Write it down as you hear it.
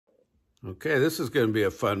Okay, this is going to be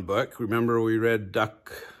a fun book. Remember we read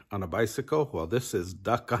Duck on a Bicycle? Well, this is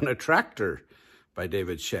Duck on a Tractor by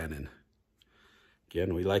David Shannon.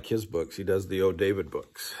 Again, we like his books. He does the old David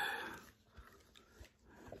books.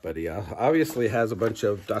 But he obviously has a bunch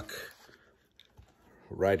of duck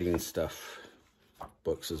riding stuff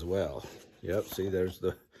books as well. Yep, see, there's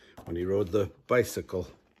when he rode the bicycle.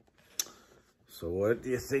 So what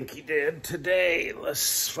do you think he did today?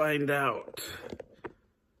 Let's find out.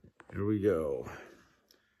 Here we go.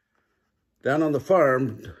 Down on the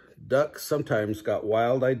farm, Duck sometimes got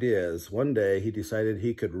wild ideas. One day he decided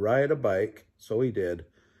he could ride a bike, so he did.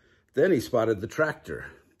 Then he spotted the tractor.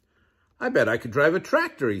 "I bet I could drive a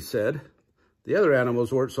tractor," he said. The other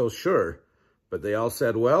animals weren't so sure, but they all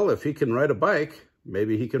said, well, if he can ride a bike,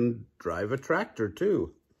 maybe he can drive a tractor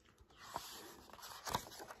too.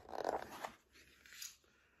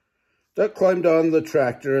 Duck climbed on the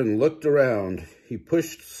tractor and looked around. He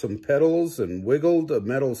pushed some pedals and wiggled a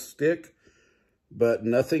metal stick, but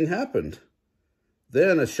nothing happened.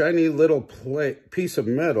 Then a shiny little piece of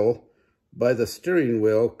metal by the steering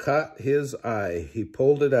wheel caught his eye. He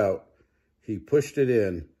pulled it out. He pushed it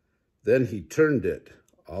in. Then he turned it.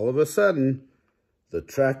 All of a sudden, the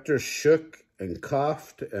tractor shook and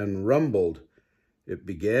coughed and rumbled. It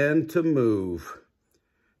began to move.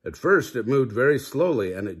 At first, it moved very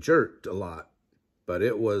slowly and it jerked a lot, but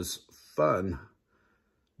it was fun.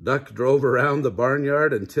 Duck drove around the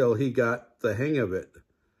barnyard until he got the hang of it.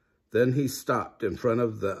 Then he stopped in front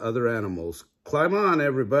of the other animals. "Climb on,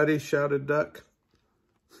 everybody," shouted Duck.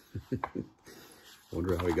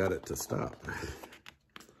 Wonder how he got it to stop.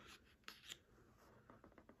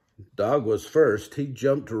 Dog was first. He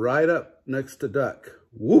jumped right up next to Duck.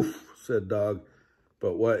 "Woof," said Dog.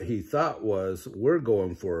 But what he thought was, we're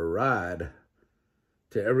going for a ride.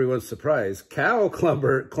 To everyone's surprise, Cow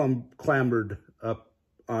clambered up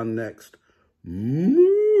on next.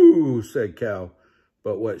 "Moo," said Cow.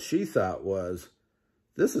 But what she thought was,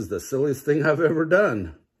 this is the silliest thing I've ever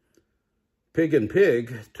done. Pig and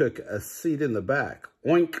Pig took a seat in the back.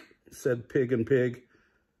 "Oink," said Pig and Pig.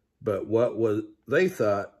 But what they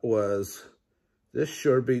thought was, this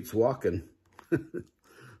sure beats walking.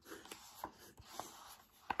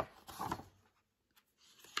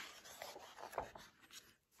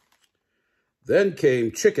 Then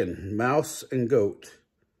came Chicken, Mouse, and Goat.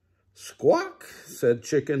 "Squawk," said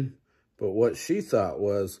Chicken. But what she thought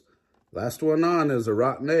was, last one on is a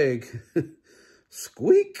rotten egg.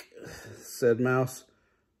 "Squeak," said Mouse.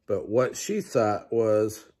 But what she thought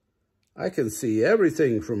was, I can see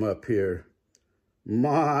everything from up here.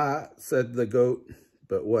 "Ma," said the Goat.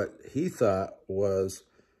 But what he thought was,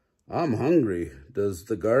 I'm hungry. Does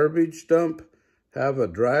the garbage dump have a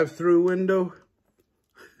drive-through window?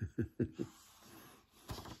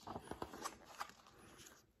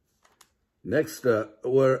 Next up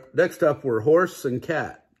were Horse and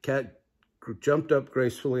Cat. Cat jumped up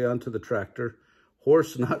gracefully onto the tractor.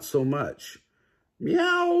 Horse, not so much.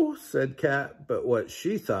 "Meow," said Cat, but what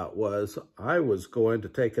she thought was, I was going to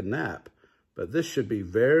take a nap, but this should be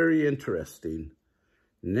very interesting.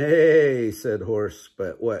 "Nay," said Horse,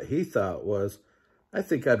 but what he thought was, I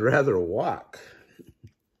think I'd rather walk.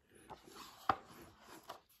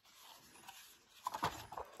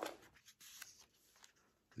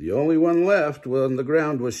 The only one left on the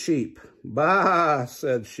ground was Sheep. "Bah,"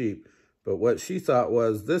 said Sheep, but what she thought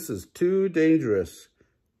was, this is too dangerous.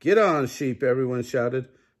 "Get on, Sheep," everyone shouted,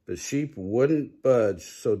 but Sheep wouldn't budge,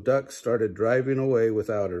 so Duck started driving away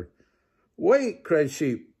without her. "Wait," cried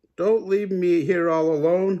Sheep, "don't leave me here all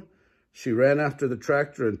alone." She ran after the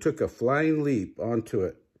tractor and took a flying leap onto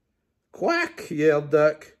it. "Quack," yelled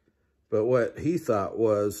Duck, but what he thought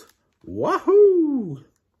was, wahoo!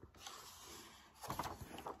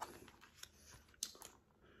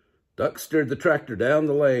 Duck steered the tractor down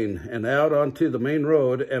the lane and out onto the main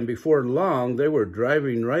road, and before long, they were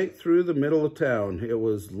driving right through the middle of town. It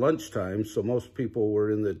was lunchtime, so most people were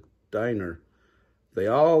in the diner. They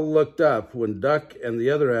all looked up when Duck and the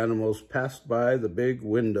other animals passed by the big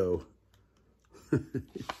window. A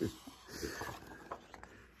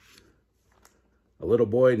little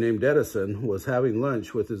boy named Edison was having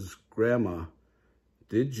lunch with his grandma.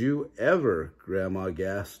 "Did you ever?" Grandma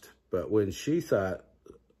gasped, but when she thought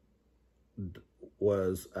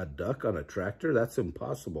was a duck on a tractor, that's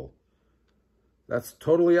impossible. "That's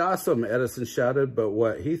totally awesome," Edison shouted, but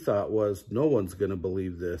what he thought was, no one's going to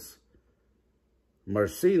believe this.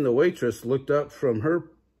 Marcine, the waitress, looked up from her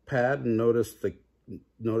pad and noticed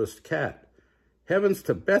Cat. "Heavens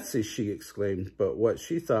to Betsy," she exclaimed, but what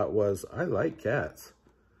she thought was, I like cats.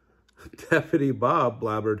 Deputy Bob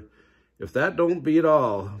blabbered, If that don't beat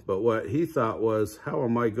all, but what he thought was, how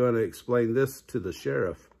am I going to explain this to the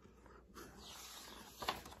sheriff?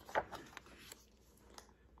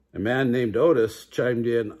 A man named Otis chimed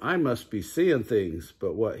in, I must be seeing things,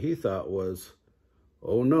 but what he thought was,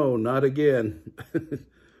 oh no, not again.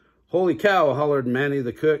 Holy cow, hollered Manny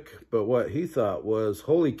the cook, but what he thought was,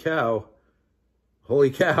 holy cow,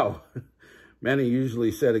 holy cow. Manny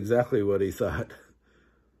usually said exactly what he thought.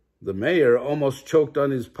 The mayor almost choked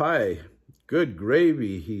on his pie. Good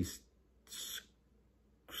gravy, he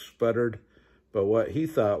sputtered, but what he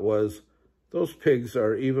thought was, those pigs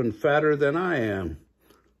are even fatter than I am.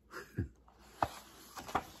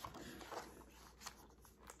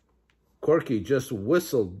 Corky just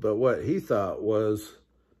whistled, but what he thought was,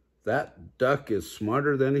 that duck is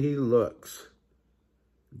smarter than he looks.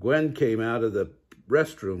 Gwen came out of the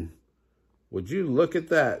restroom. Would you look at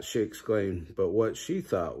that, she exclaimed, but what she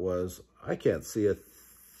thought was, I can't see a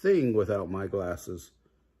thing without my glasses.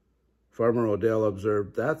 Farmer Odell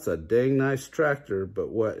observed, that's a dang nice tractor, but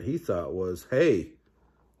what he thought was, hey,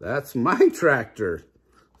 that's my tractor.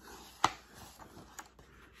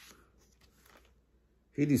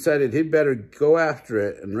 He decided he'd better go after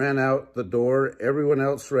it and ran out the door. Everyone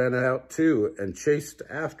else ran out too and chased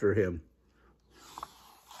after him.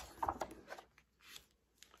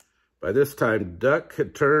 By this time, Duck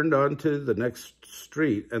had turned onto the next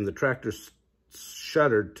street and the tractor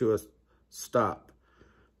shuddered to a stop.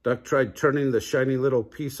 Duck tried turning the shiny little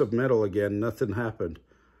piece of metal again. Nothing happened.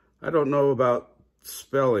 I don't know about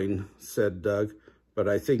spelling, said Doug, but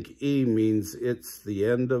I think E means it's the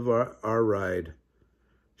end of our ride.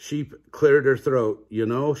 Sheep cleared her throat. You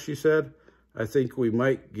know, she said, I think we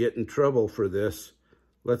might get in trouble for this.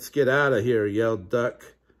 Let's get out of here, yelled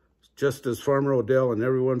Duck, just as Farmer Odell and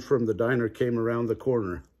everyone from the diner came around the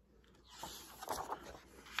corner.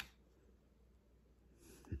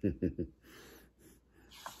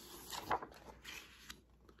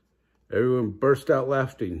 Everyone burst out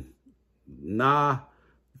laughing. Nah,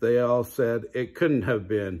 they all said, it couldn't have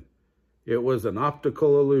been. It was an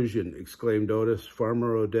optical illusion, exclaimed Otis.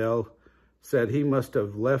 Farmer Odell said he must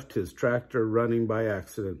have left his tractor running by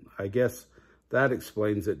accident. I guess that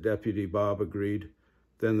explains it, Deputy Bob agreed.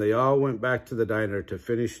 Then they all went back to the diner to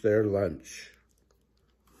finish their lunch.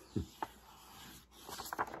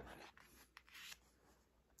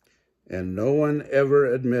 And no one ever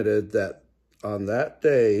admitted that on that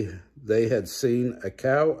day they had seen a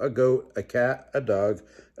cow, a goat, a cat, a dog,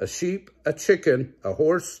 a sheep, a chicken, a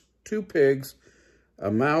horse, 2 pigs,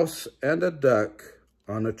 a mouse, and a duck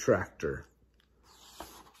on a tractor.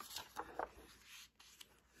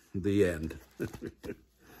 The end.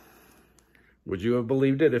 Would you have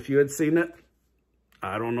believed it if you had seen it?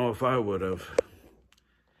 I don't know if I would have.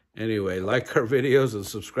 Anyway, like our videos and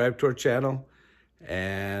subscribe to our channel.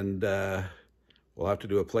 And we'll have to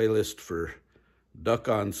do a playlist for duck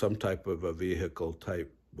on some type of a vehicle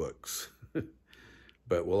type books.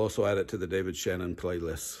 But we'll also add it to the David Shannon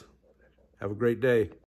playlist. Have a great day.